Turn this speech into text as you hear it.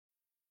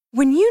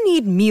When you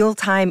need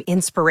mealtime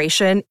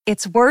inspiration,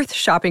 it's worth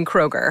shopping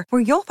Kroger,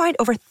 where you'll find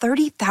over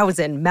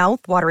 30,000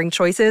 mouth-watering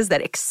choices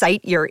that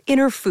excite your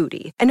inner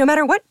foodie. And no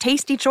matter what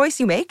tasty choice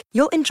you make,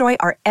 you'll enjoy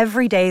our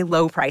everyday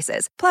low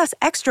prices, plus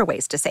extra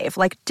ways to save,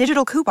 like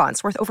digital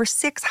coupons worth over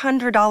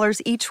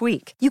 $600 each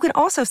week. You can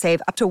also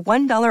save up to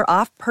 $1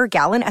 off per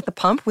gallon at the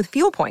pump with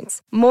fuel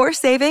points. More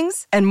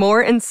savings and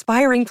more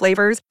inspiring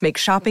flavors make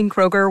shopping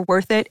Kroger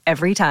worth it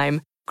every time.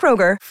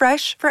 Kroger,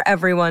 fresh for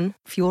everyone.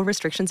 Fuel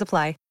restrictions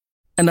apply.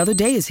 Another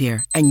day is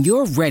here, and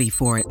you're ready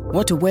for it.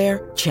 What to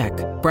wear? Check.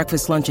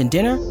 Breakfast, lunch, and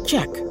dinner?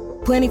 Check.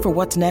 Planning for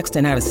what's next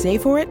and how to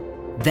save for it?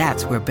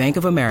 That's where Bank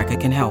of America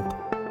can help.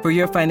 For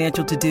your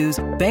financial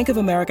to-dos, Bank of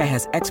America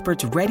has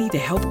experts ready to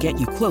help get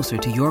you closer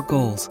to your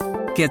goals.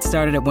 Get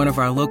started at one of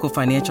our local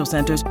financial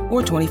centers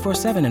or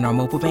 24/7 in our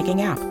mobile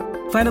banking app.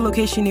 Find a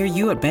location near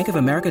you at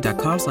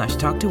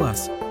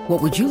bankofamerica.com/talktous.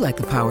 What would you like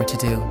the power to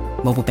do?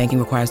 Mobile banking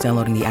requires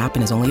downloading the app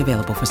and is only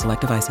available for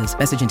select devices.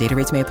 Message and data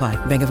rates may apply.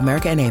 Bank of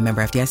America N.A.,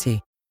 member FDIC.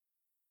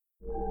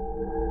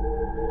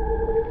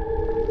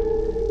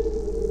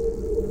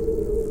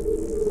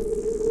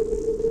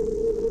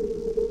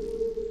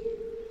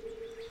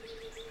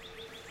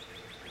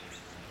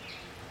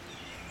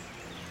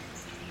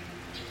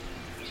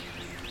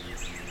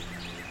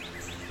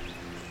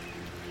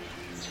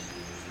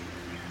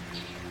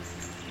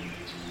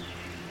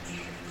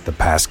 The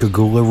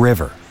Pascagoula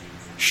River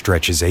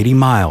stretches 80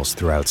 miles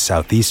throughout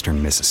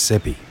southeastern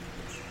Mississippi.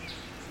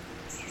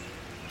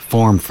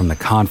 Formed from the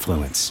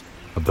confluence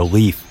of the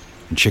Leaf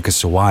and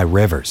Chickasaw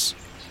rivers,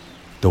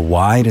 the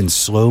wide and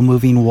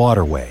slow-moving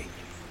waterway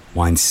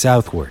winds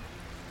southward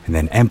and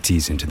then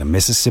empties into the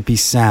Mississippi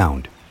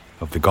Sound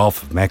of the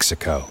Gulf of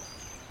Mexico.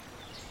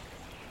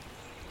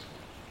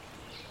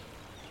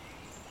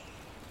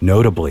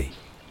 Notably,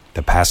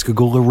 the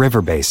Pascagoula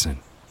River Basin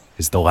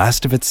is the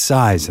last of its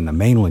size in the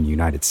mainland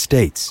United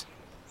States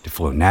to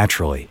flow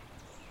naturally,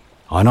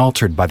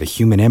 unaltered by the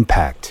human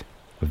impact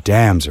of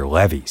dams or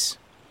levees.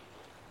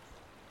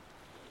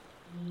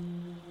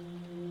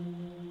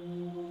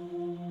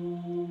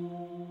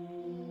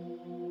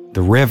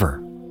 The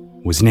river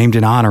was named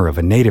in honor of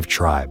a native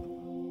tribe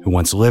who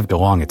once lived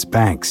along its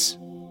banks.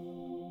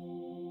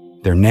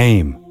 Their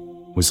name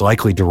was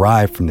likely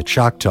derived from the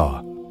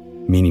Choctaw,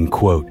 meaning,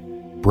 quote,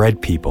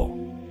 bread people.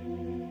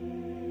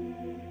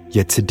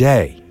 Yet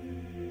today,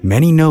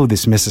 many know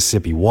this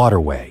Mississippi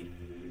waterway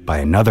by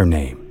another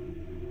name,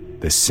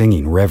 the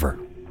Singing River.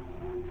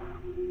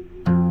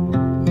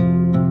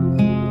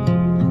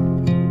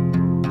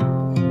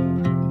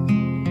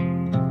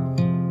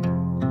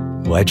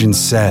 Legend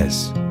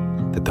says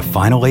that the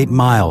final 8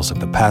 miles of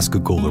the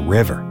Pascagoula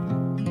River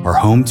are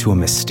home to a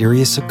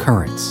mysterious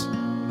occurrence,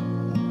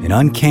 an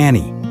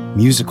uncanny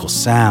musical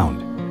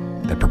sound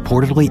that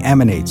purportedly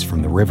emanates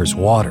from the river's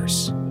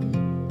waters.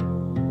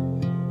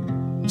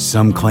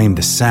 Some claim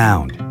the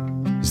sound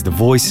is the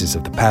voices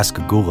of the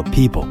Pascagoula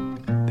people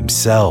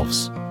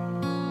themselves,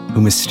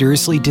 who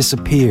mysteriously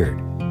disappeared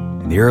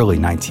in the early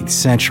 19th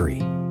century.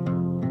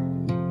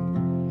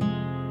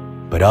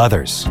 But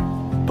others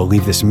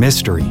believe this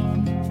mystery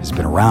has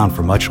been around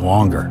for much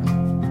longer,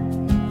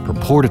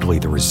 purportedly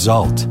the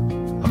result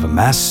of a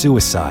mass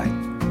suicide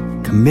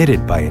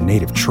committed by a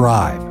native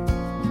tribe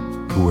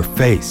who were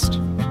faced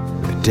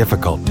with a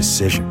difficult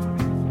decision.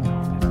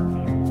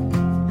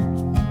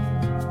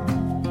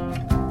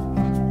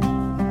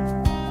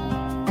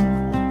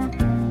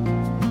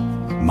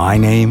 My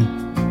name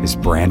is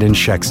Brandon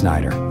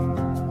Schexnayder,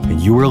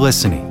 and you are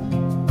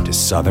listening to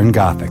Southern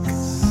Gothic.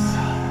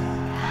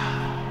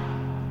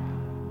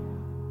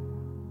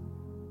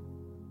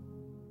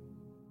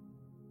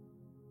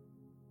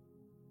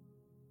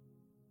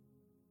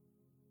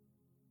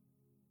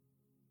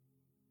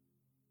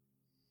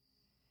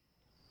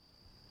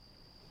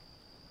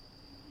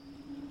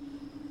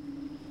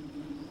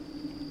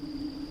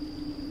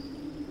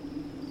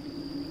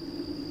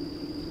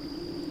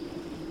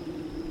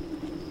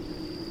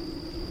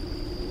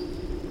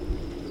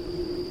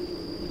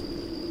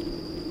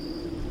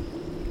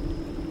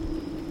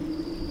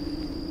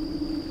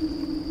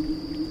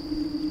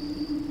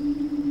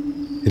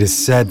 It is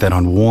said that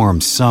on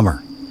warm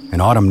summer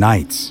and autumn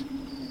nights,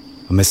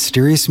 a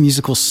mysterious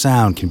musical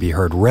sound can be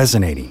heard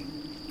resonating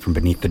from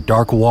beneath the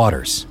dark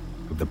waters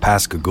of the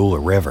Pascagoula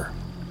River.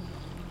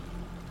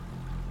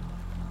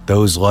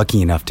 Those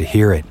lucky enough to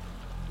hear it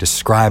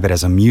describe it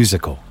as a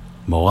musical,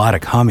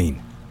 melodic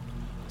humming,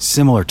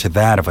 similar to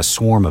that of a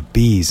swarm of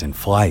bees in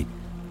flight.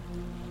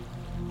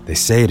 They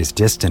say it is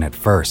distant at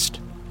first,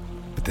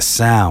 but the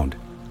sound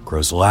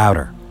grows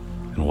louder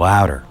and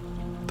louder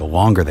the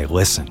longer they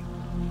listen,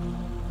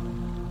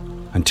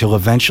 until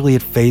eventually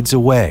it fades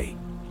away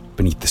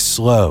beneath the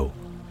slow,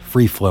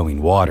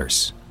 free-flowing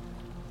waters.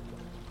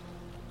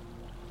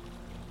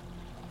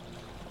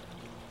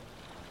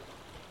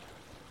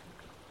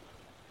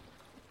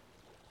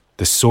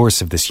 The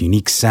source of this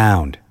unique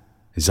sound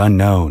is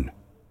unknown,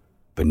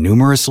 but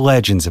numerous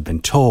legends have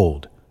been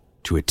told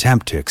to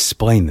attempt to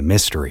explain the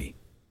mystery.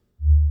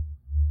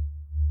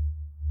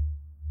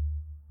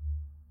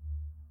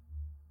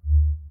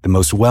 the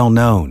most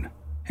well-known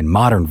and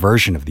modern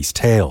version of these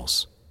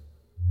tales,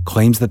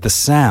 claims that the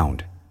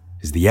sound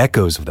is the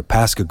echoes of the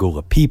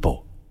Pascagoula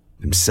people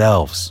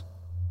themselves,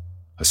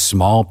 a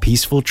small,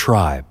 peaceful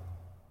tribe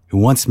who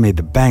once made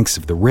the banks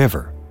of the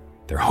river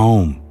their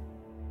home.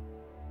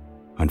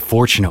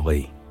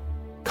 Unfortunately,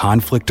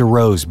 conflict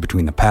arose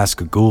between the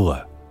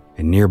Pascagoula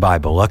and nearby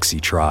Biloxi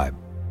tribe,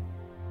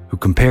 who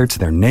compared to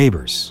their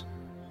neighbors,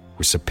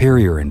 were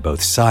superior in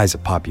both size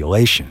of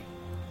population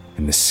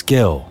and the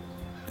skill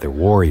of their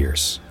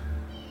warriors.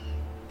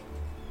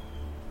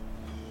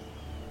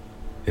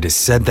 It is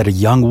said that a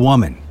young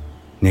woman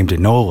named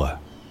Enola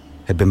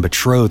had been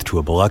betrothed to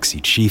a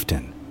Biloxi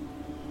chieftain,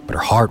 but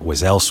her heart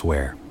was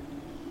elsewhere.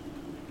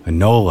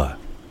 Enola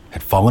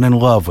had fallen in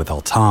love with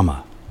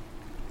Altama,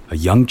 a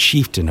young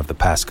chieftain of the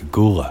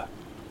Pascagoula.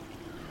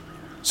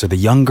 So the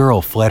young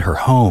girl fled her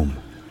home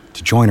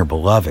to join her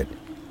beloved,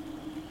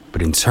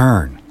 but in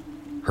turn,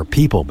 her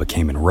people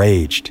became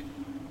enraged.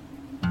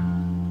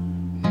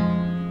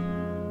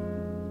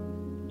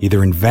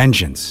 Either in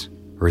vengeance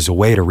or as a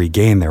way to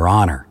regain their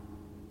honor,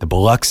 the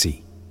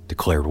Biloxi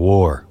declared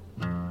war.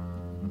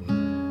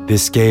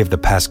 This gave the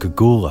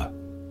Pascagoula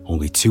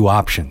only two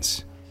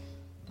options.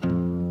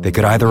 They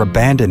could either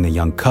abandon the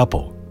young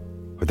couple,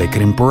 or they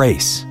could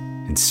embrace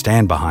and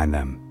stand behind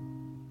them.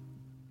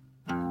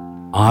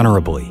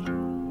 Honorably,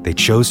 they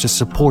chose to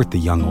support the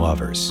young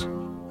lovers,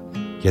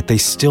 yet they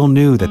still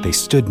knew that they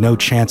stood no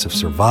chance of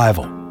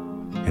survival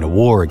in a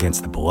war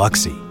against the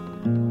Biloxi,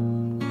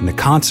 and the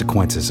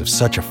consequences of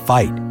such a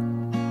fight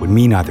would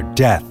mean either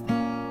death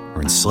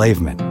or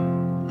enslavement.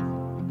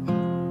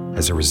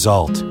 As a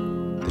result,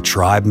 the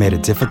tribe made a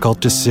difficult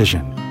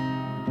decision,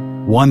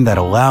 one that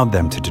allowed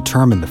them to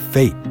determine the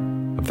fate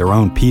of their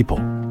own people.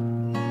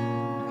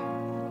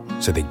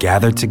 So they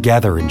gathered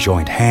together and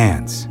joined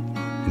hands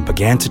and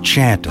began to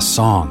chant a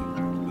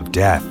song of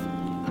death.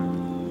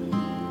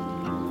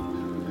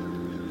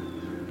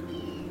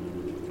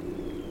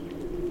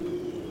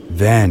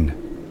 Then,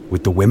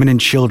 with the women and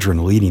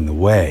children leading the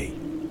way,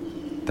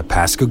 the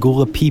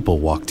Pascagoula people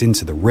walked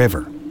into the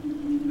river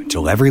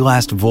until every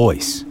last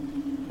voice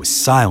was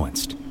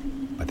silenced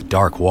by the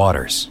dark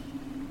waters.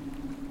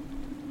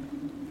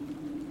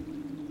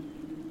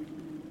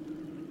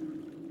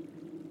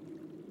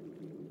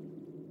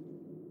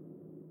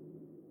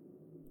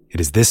 It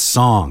is this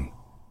song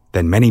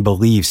that many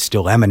believe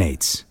still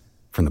emanates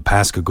from the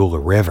Pascagoula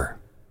River.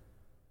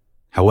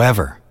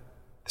 However,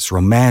 this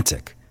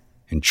romantic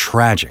and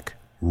tragic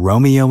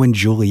Romeo and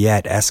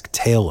Juliet-esque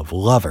tale of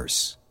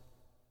lovers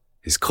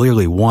is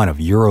clearly one of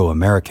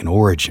Euro-American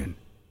origin,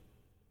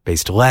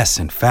 based less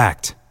in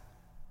fact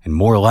and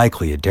more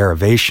likely a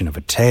derivation of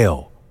a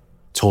tale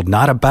told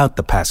not about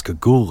the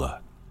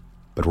Pascagoula,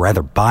 but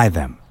rather by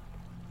them,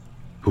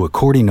 who,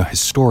 according to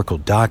historical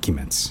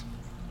documents,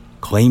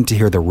 claimed to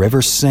hear the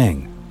river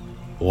sing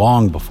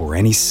long before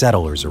any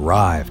settlers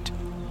arrived.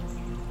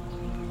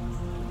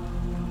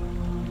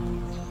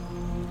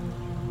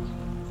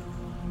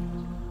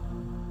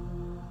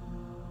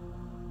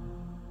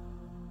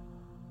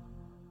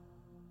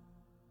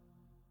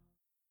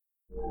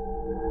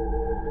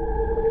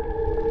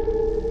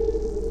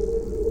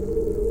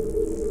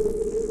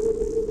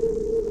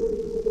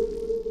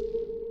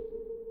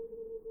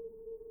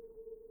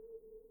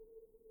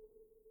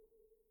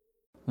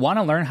 Want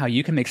to learn how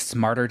you can make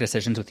smarter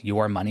decisions with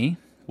your money?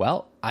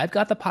 Well, I've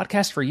got the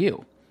podcast for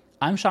you.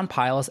 I'm Sean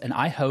Piles, and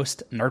I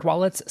host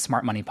NerdWallet's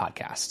Smart Money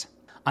Podcast.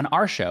 On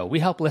our show, we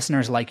help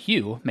listeners like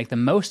you make the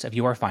most of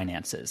your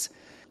finances.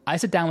 I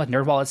sit down with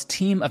NerdWallet's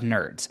team of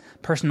nerds,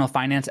 personal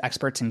finance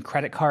experts in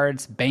credit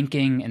cards,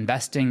 banking,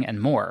 investing,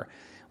 and more.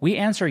 We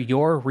answer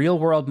your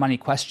real-world money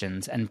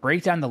questions and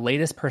break down the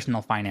latest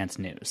personal finance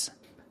news.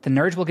 The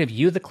nerds will give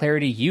you the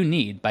clarity you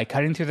need by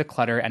cutting through the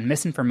clutter and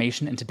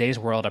misinformation in today's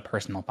world of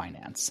personal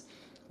finance.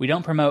 We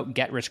don't promote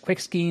get-rich-quick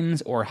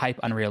schemes or hype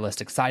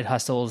unrealistic side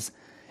hustles.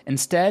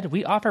 Instead,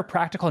 we offer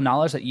practical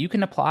knowledge that you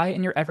can apply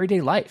in your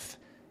everyday life.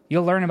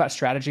 You'll learn about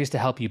strategies to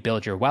help you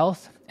build your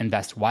wealth,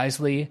 invest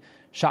wisely,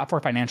 shop for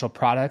financial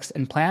products,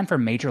 and plan for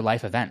major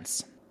life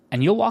events.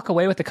 And you'll walk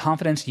away with the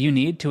confidence you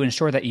need to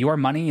ensure that your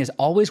money is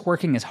always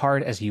working as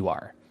hard as you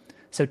are.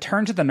 So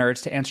turn to the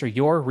nerds to answer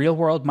your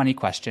real-world money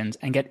questions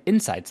and get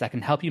insights that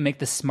can help you make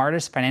the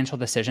smartest financial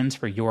decisions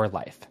for your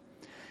life.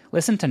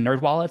 Listen to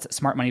NerdWallet's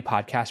Smart Money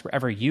Podcast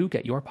wherever you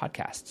get your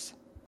podcasts.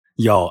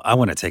 Y'all, I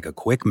want to take a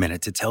quick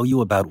minute to tell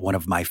you about one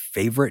of my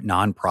favorite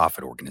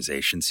nonprofit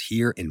organizations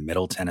here in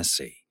Middle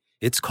Tennessee.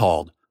 It's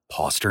called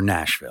Poster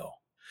Nashville.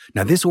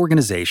 Now, this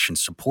organization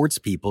supports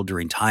people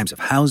during times of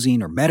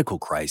housing or medical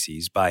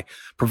crises by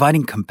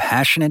providing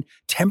compassionate,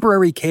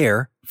 temporary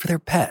care for their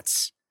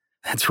pets.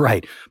 That's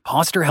right.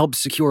 Poster helps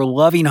secure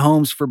loving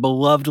homes for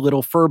beloved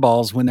little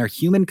furballs when their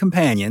human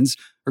companions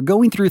are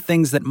going through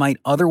things that might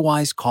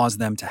otherwise cause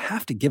them to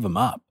have to give them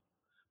up.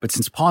 But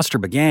since Poster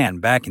began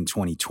back in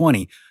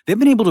 2020, they've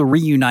been able to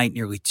reunite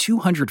nearly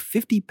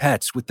 250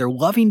 pets with their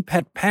loving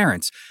pet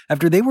parents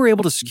after they were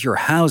able to secure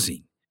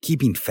housing,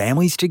 keeping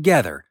families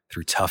together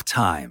through tough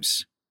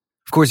times.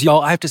 Of course, y'all,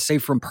 I have to say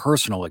from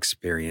personal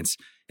experience,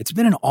 It's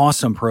been an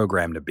awesome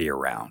program to be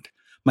around.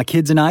 My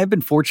kids and I have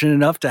been fortunate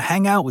enough to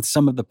hang out with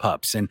some of the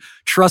pups, and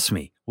trust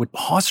me, what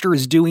Poster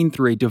is doing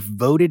through a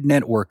devoted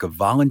network of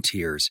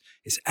volunteers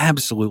is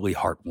absolutely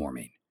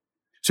heartwarming.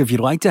 So if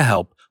you'd like to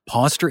help,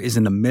 Poster is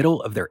in the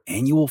middle of their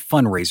annual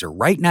fundraiser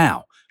right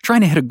now,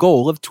 trying to hit a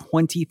goal of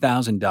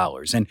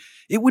 $20,000, and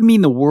it would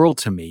mean the world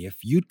to me if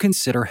you'd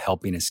consider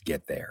helping us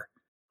get there.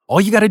 All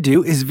you got to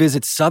do is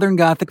visit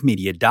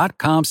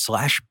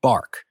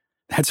southerngothicmedia.com/bark.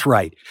 That's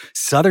right,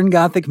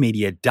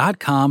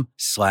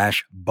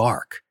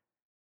 southerngothicmedia.com/bark.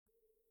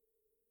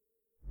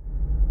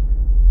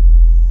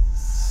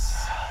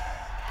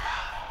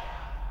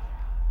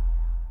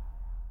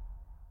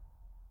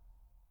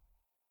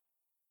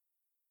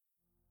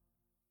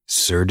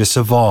 Sieur de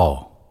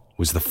Sauval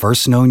was the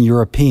first known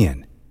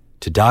European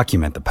to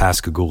document the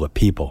Pascagoula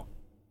people.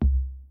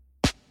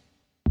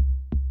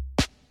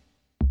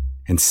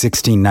 In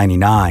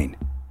 1699,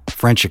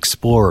 French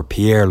explorer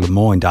Pierre Le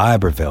Moyne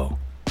d'Iberville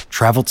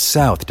traveled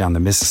south down the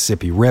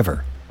Mississippi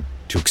River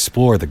to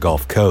explore the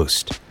Gulf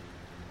Coast.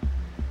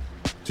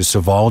 De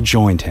Sauval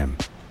joined him,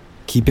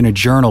 keeping a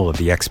journal of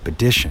the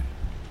expedition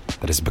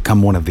that has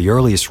become one of the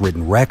earliest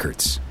written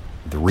records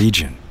of the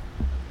region.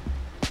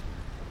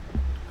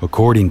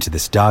 According to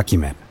this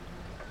document,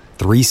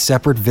 3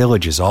 separate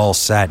villages all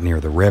sat near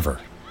the river: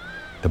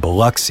 the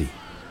Biloxi,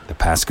 the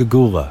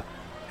Pascagoula,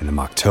 and the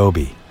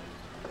Moktobe.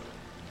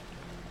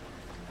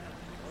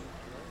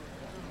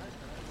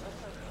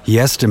 He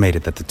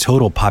estimated that the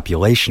total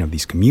population of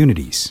these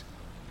communities,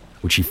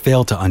 which he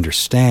failed to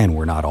understand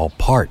were not all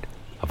part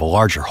of a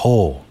larger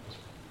whole,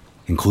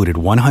 included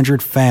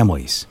 100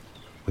 families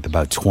with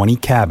about 20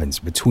 cabins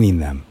between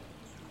them.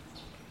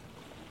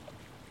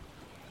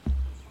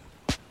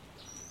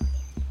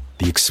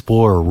 The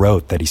explorer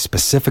wrote that he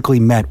specifically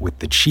met with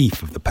the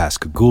chief of the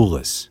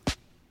Pascagoulas,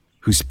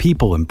 whose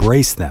people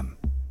embraced them,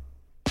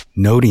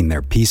 noting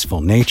their peaceful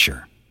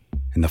nature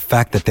and the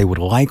fact that they would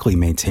likely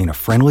maintain a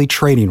friendly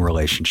trading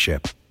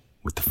relationship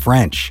with the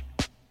French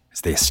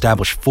as they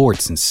established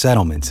forts and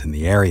settlements in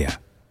the area,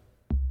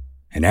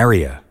 an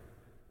area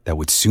that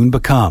would soon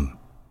become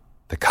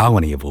the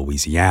colony of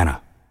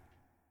Louisiana.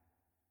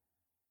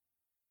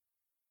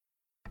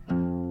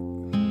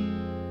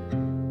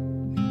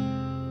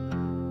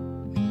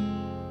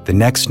 The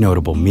next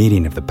notable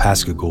meeting of the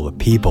Pascagoula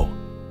people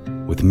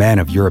with men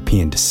of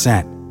European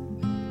descent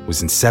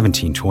was in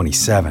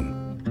 1727.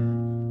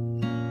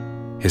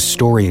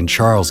 Historian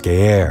Charles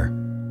Gaillard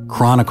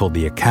chronicled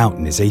the account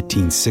in his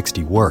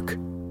 1860 work,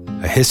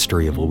 A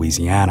History of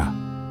Louisiana.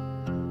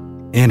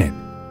 In it,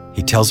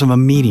 he tells of a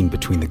meeting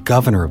between the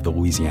governor of the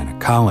Louisiana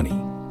colony,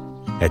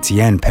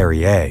 Etienne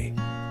Perrier,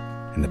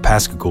 and the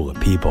Pascagoula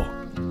people.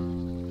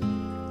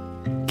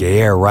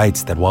 Gaillard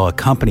writes that while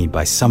accompanied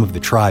by some of the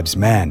tribe's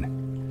men,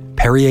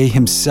 Perrier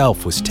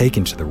himself was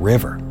taken to the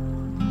river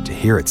to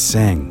hear it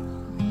sing.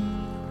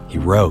 He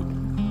wrote,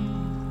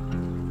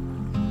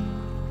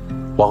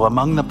 "While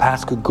among the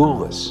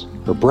Pascagoulas,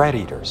 or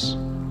bread-eaters,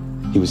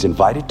 he was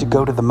invited to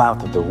go to the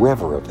mouth of the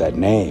river of that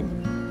name,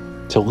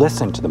 to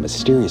listen to the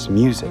mysterious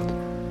music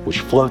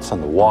which floats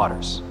on the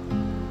waters,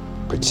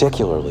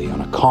 particularly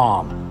on a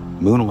calm,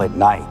 moonlit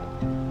night,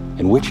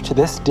 and which to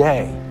this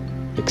day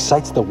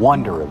excites the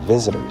wonder of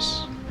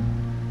visitors.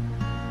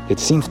 It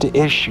seems to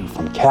issue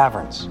from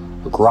caverns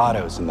or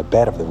grottos in the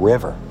bed of the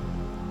river,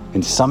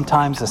 and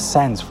sometimes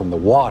ascends from the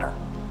water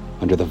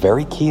under the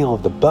very keel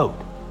of the boat,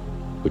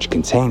 which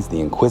contains the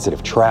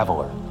inquisitive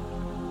traveler,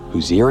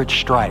 whose ear it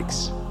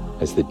strikes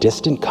as the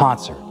distant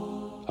concert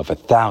of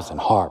 1,000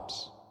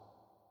 harps."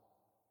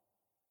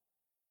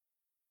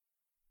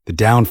 The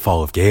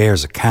downfall of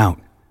Gaillard's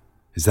account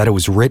is that it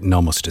was written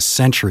almost a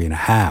century and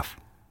a half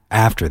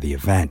after the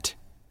event.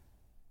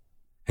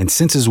 And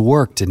since his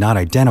work did not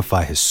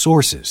identify his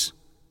sources,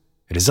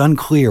 it is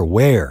unclear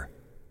where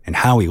and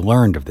how he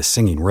learned of the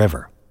singing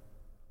river.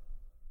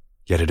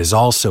 Yet it is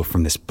also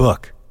from this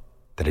book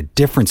that a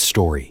different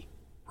story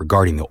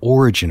regarding the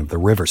origin of the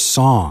river's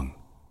song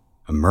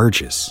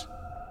emerges.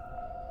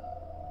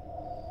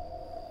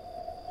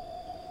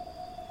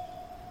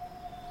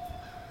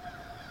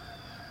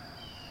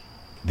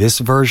 This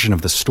version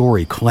of the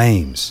story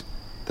claims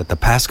that the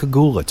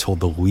Pascagoula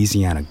told the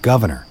Louisiana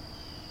governor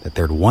that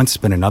there had once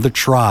been another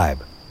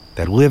tribe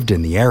that lived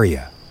in the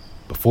area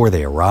before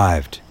they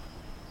arrived.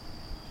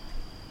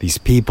 These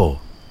people,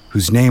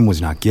 whose name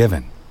was not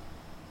given,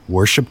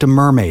 worshipped a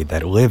mermaid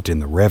that lived in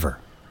the river.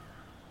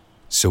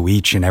 So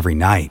each and every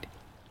night,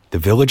 the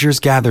villagers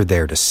gathered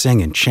there to sing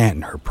and chant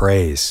in her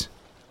praise.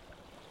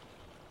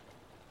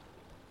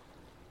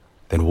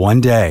 Then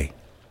one day,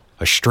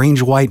 a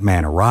strange white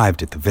man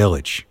arrived at the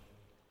village.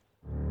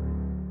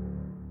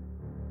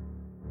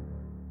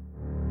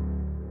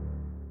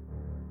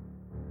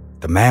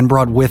 The man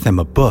brought with him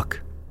a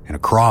book and a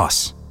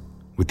cross,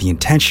 with the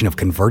intention of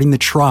converting the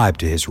tribe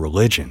to his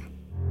religion.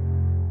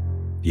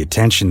 The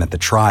attention that the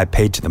tribe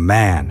paid to the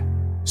man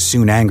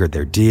soon angered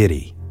their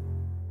deity.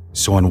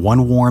 So on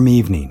one warm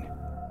evening,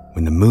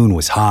 when the moon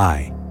was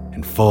high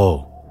and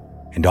full,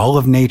 and all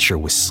of nature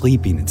was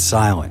sleeping and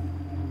silent,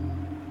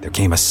 there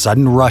came a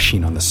sudden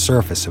rushing on the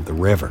surface of the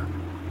river,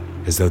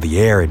 as though the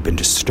air had been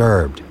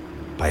disturbed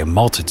by a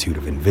multitude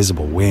of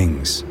invisible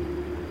wings.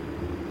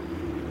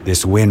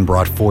 This wind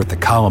brought forth a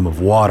column of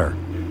water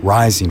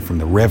rising from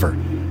the river,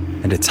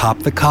 and atop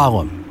the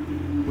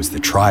column was the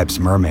tribe's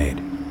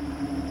mermaid.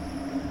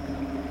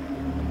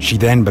 She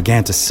then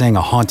began to sing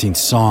a haunting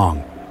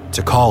song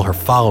to call her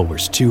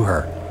followers to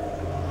her.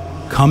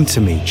 "Come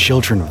to me,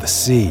 children of the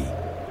sea.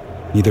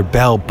 Neither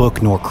bell,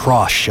 book, nor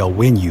cross shall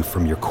win you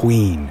from your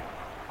queen."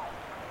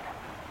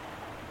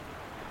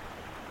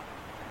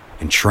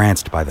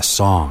 Entranced by the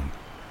song,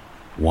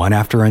 one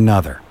after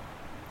another,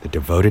 the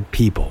devoted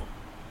people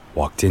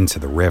walked into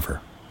the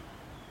river.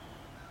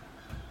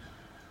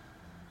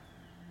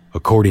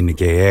 According to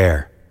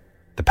Geyer,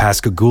 the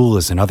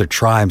Pascagoula and other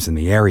tribes in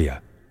the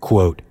area,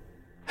 quote,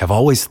 have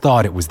always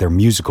thought it was their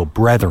musical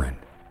brethren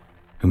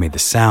who made the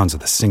sounds of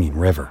the singing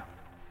river.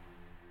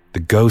 The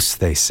ghosts,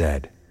 they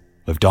said,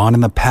 lived on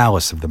in the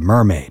palace of the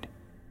mermaid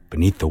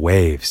beneath the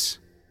waves.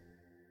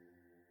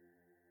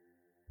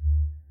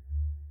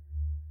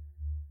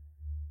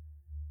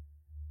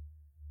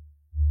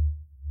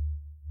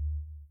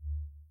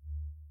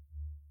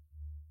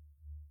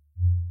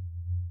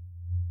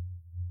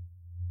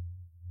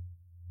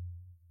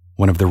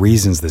 One of the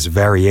reasons this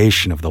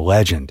variation of the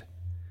legend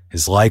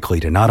is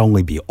likely to not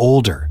only be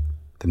older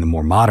than the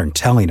more modern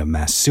telling of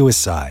mass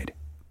suicide,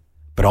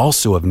 but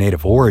also of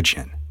native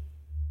origin,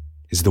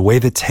 is the way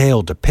the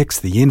tale depicts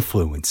the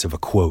influence of a,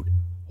 quote,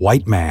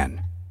 white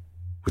man,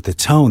 with a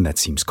tone that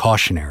seems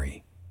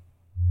cautionary.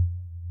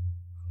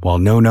 While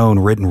no known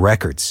written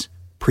records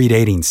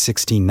predating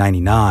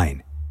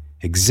 1699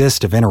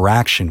 exist of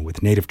interaction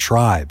with native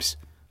tribes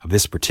of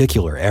this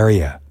particular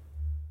area,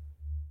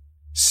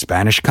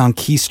 Spanish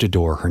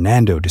conquistador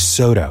Hernando de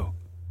Soto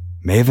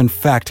may have in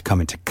fact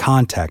come into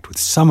contact with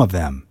some of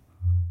them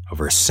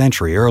over a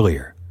century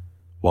earlier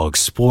while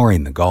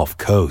exploring the Gulf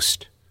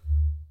Coast.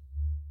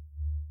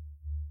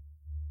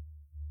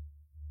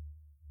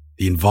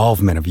 The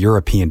involvement of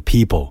European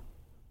people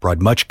brought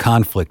much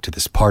conflict to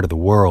this part of the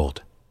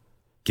world,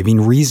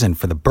 giving reason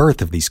for the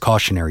birth of these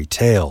cautionary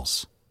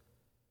tales.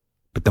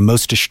 But the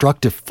most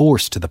destructive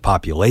force to the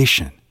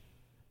population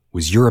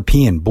was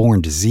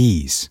European-born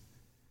disease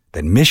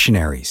that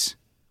missionaries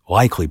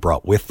likely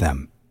brought with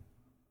them.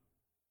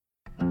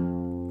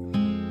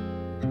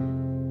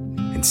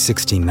 In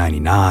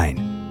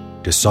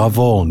 1699, de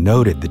Sauveur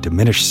noted the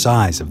diminished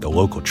size of the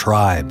local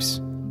tribes,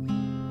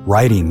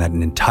 writing that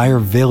an entire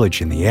village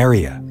in the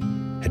area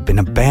had been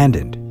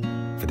abandoned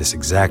for this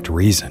exact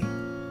reason.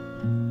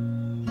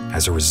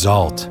 As a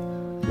result,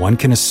 one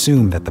can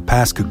assume that the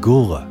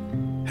Pascagoula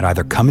had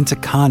either come into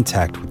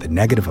contact with the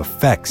negative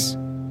effects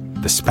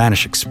of the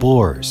Spanish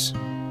explorers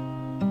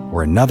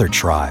or another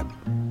tribe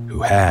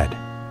who had.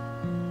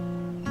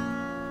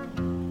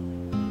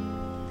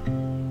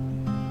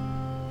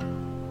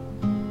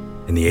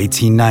 In the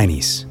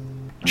 1890s,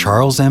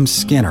 Charles M.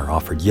 Skinner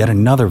offered yet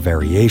another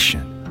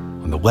variation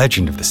on the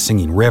legend of the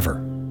Singing River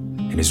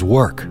in his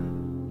work,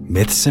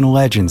 Myths and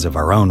Legends of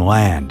Our Own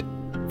Land,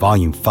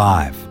 Volume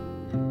 5.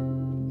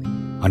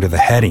 Under the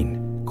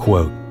heading,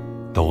 quote,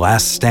 The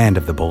Last Stand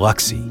of the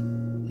Biloxi,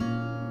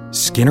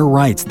 Skinner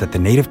writes that the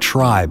native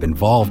tribe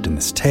involved in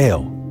this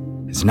tale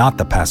is not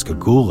the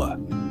Pascagoula,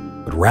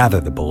 but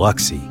rather the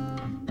Biloxi.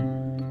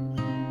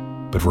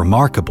 But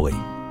remarkably,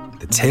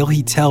 the tale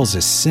he tells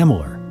is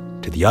similar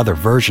to the other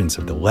versions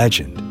of the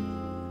legend,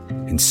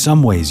 in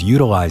some ways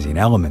utilizing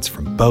elements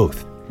from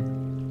both,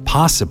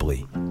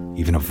 possibly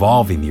even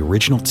evolving the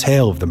original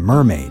tale of the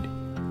mermaid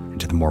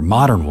into the more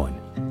modern one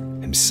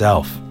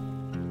himself.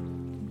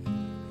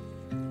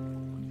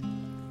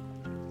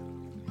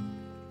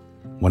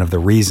 One of the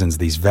reasons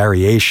these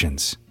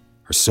variations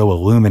are so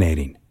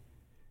illuminating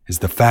is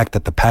the fact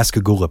that the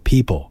Pascagoula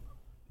people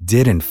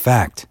did in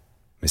fact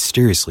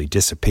mysteriously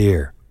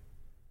disappear.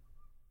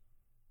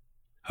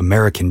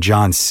 American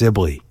John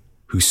Sibley,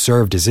 who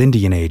served as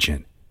Indian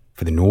agent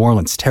for the New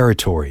Orleans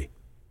Territory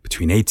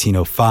between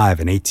 1805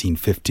 and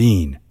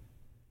 1815,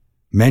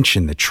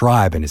 mentioned the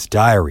tribe in his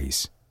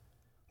diaries,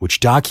 which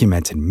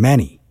documented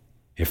many,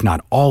 if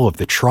not all of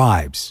the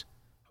tribes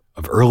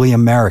of early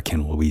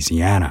American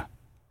Louisiana.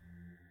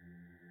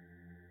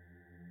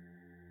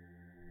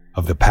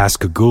 Of the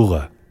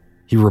Pascagoula,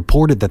 he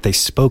reported that they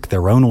spoke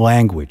their own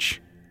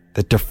language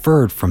that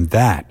differed from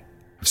that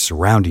of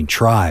surrounding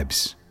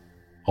tribes,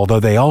 although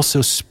they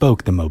also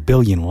spoke the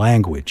Mobilian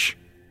language,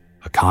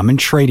 a common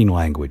trading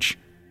language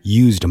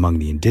used among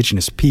the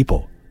indigenous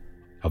people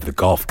of the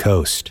Gulf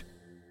Coast.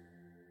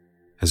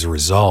 As a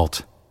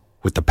result,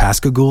 what the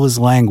Pascagoula's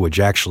language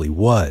actually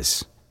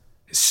was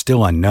is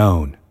still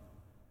unknown,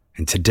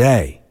 and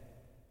today,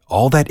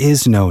 all that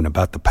is known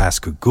about the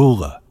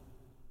Pascagoula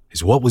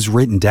is what was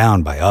written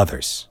down by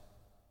others.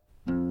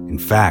 In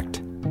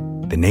fact,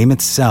 the name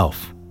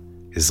itself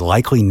is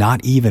likely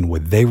not even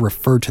what they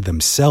refer to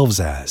themselves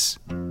as,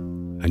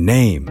 a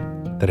name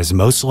that has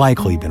most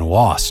likely been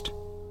lost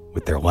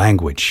with their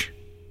language.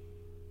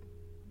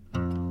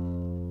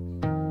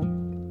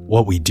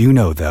 What we do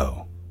know,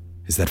 though,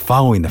 is that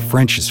following the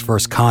French's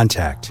first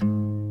contact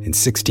in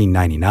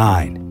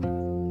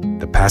 1699,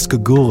 the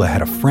Pascagoula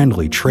had a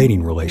friendly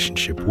trading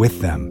relationship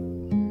with them.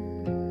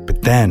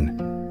 But then,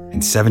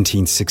 in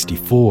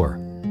 1764,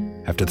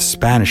 after the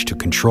Spanish took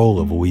control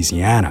of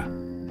Louisiana,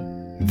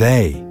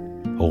 they,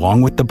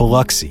 along with the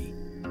Biloxi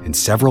and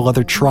several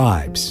other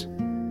tribes,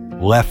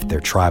 left their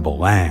tribal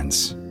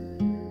lands.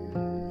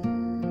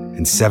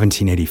 In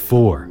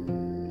 1784,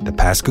 the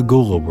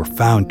Pascagoula were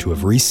found to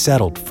have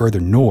resettled further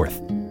north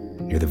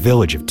near the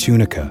village of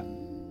Tunica.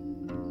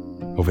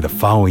 Over the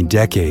following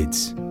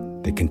decades,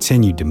 they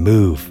continued to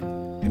move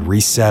and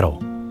resettle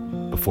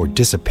before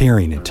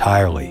disappearing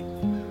entirely,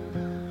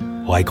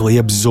 likely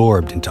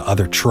absorbed into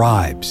other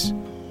tribes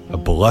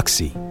of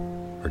Biloxi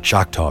or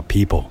Choctaw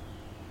people.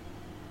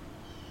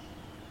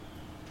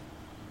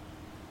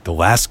 The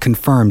last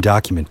confirmed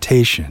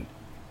documentation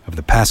of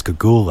the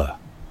Pascagoula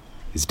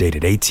is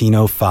dated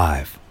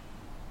 1805.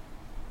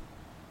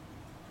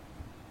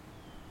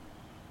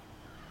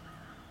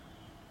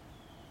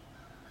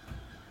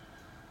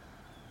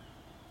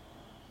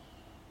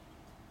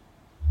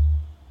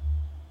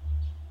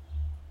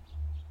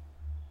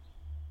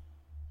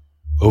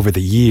 Over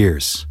the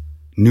years,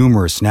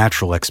 numerous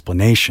natural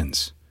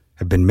explanations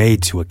have been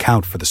made to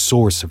account for the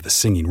source of the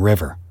Singing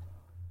River.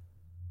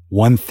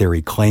 One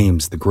theory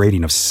claims the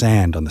grating of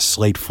sand on the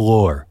slate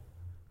floor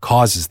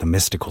causes the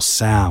mystical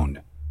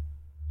sound.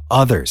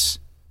 Others,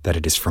 that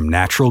it is from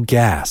natural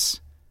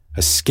gas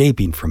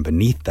escaping from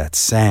beneath that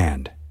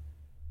sand,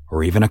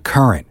 or even a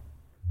current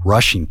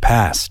rushing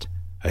past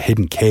a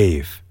hidden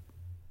cave.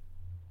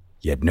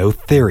 Yet no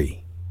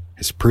theory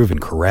has proven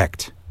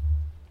correct.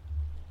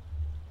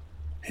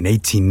 In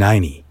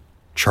 1890,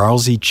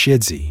 Charles E.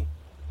 Chidsey,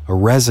 a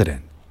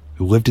resident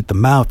who lived at the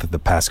mouth of the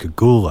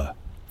Pascagoula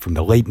from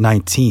the late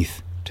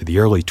 19th to the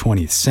early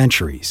 20th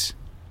centuries,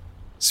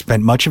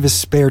 spent much of his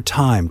spare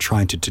time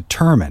trying to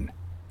determine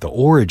the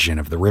origin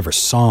of the river's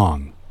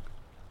song.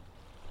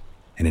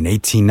 In an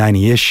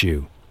 1890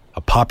 issue,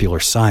 a popular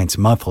science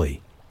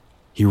monthly,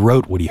 he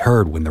wrote what he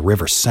heard when the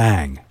river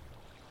sang.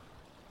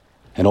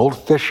 An old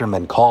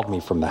fisherman called me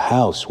from the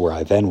house where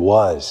I then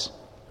was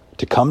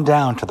to come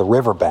down to the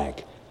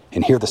riverbank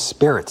and hear the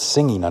spirits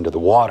singing under the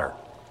water.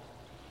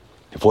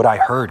 If what I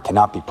heard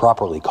cannot be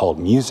properly called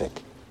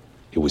music,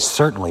 it was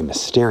certainly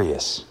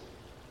mysterious.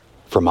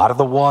 From out of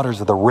the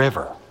waters of the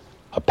river,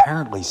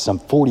 apparently some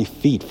 40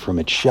 feet from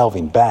its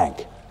shelving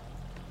bank,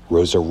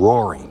 rose a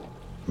roaring,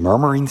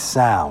 murmuring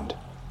sound,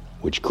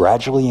 which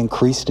gradually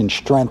increased in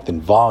strength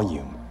and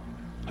volume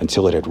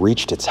until it had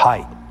reached its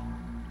height,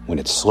 when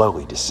it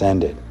slowly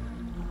descended.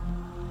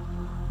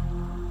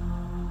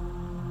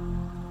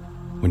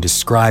 When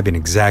describing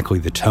exactly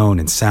the tone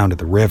and sound of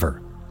the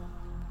river,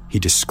 he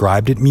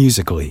described it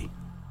musically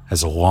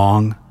as a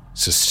long,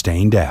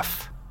 sustained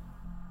F.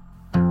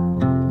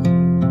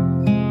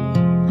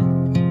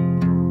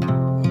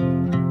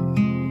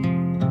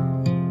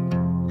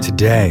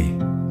 Today,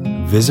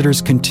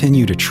 visitors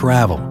continue to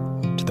travel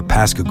to the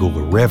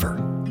Pascagoula River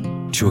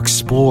to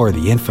explore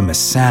the infamous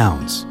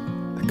sounds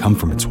that come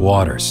from its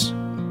waters.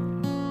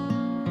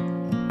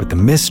 But the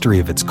mystery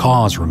of its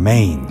cause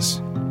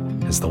remains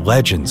as the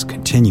legends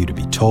continue to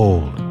be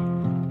told,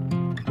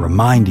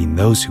 reminding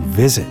those who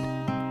visit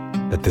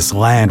that this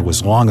land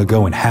was long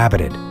ago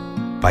inhabited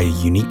by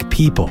a unique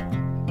people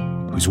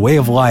whose way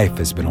of life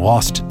has been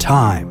lost to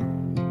time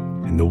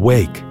in the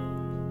wake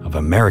of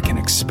American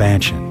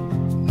expansion.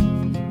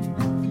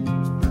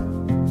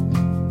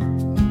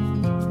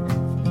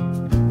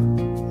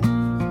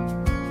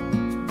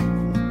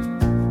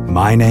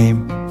 My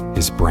name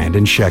is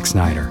Brandon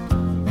Schexnayder,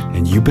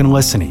 and you've been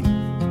listening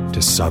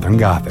to Southern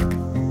Gothic.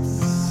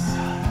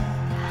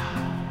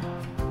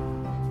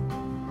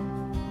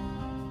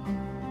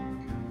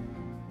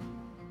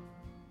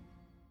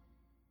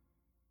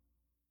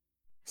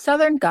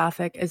 Southern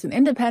Gothic is an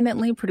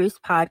independently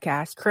produced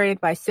podcast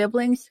created by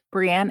siblings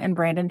Brianne and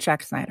Brandon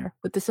Schexnayder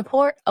with the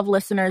support of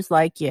listeners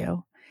like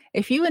you.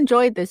 If you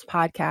enjoyed this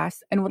podcast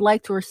and would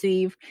like to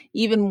receive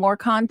even more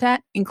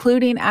content,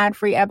 including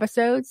ad-free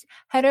episodes,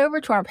 head over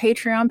to our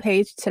Patreon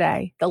page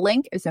today. The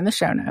link is in the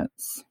show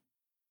notes.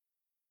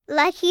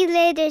 Lucky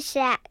Little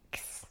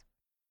Shacks.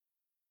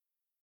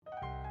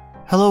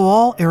 Hello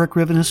all, Eric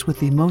Rivenes with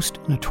the Most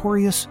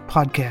Notorious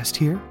podcast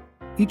here.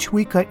 Each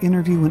week I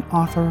interview an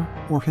author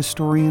or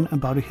historian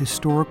about a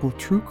historical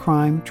true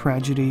crime,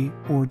 tragedy,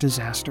 or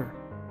disaster.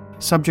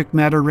 Subject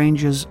matter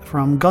ranges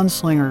from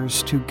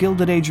gunslingers to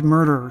Gilded Age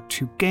murder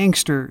to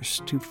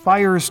gangsters to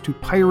fires to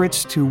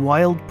pirates to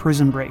wild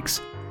prison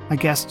breaks. My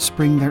guests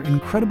bring their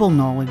incredible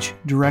knowledge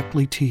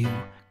directly to you.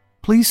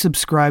 Please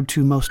subscribe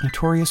to Most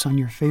Notorious on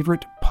your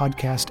favorite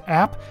podcast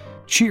app.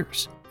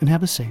 Cheers, and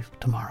have a safe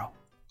tomorrow.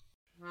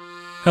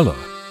 Hello,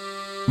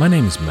 my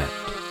name is Matt,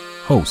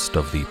 host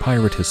of the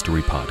Pirate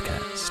History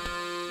Podcast.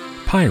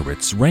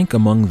 Pirates rank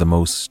among the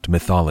most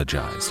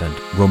mythologized and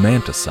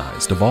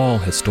romanticized of all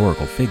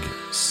historical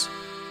figures.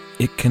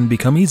 It can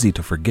become easy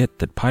to forget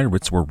that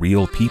pirates were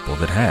real people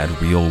that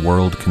had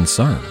real-world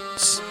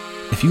concerns.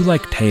 If you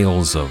like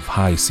tales of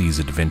high seas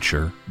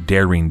adventure,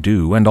 daring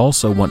do, and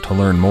also want to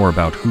learn more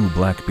about who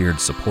Blackbeard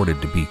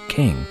supported to be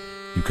king,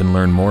 you can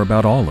learn more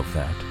about all of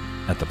that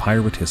at the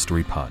Pirate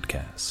History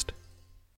Podcast.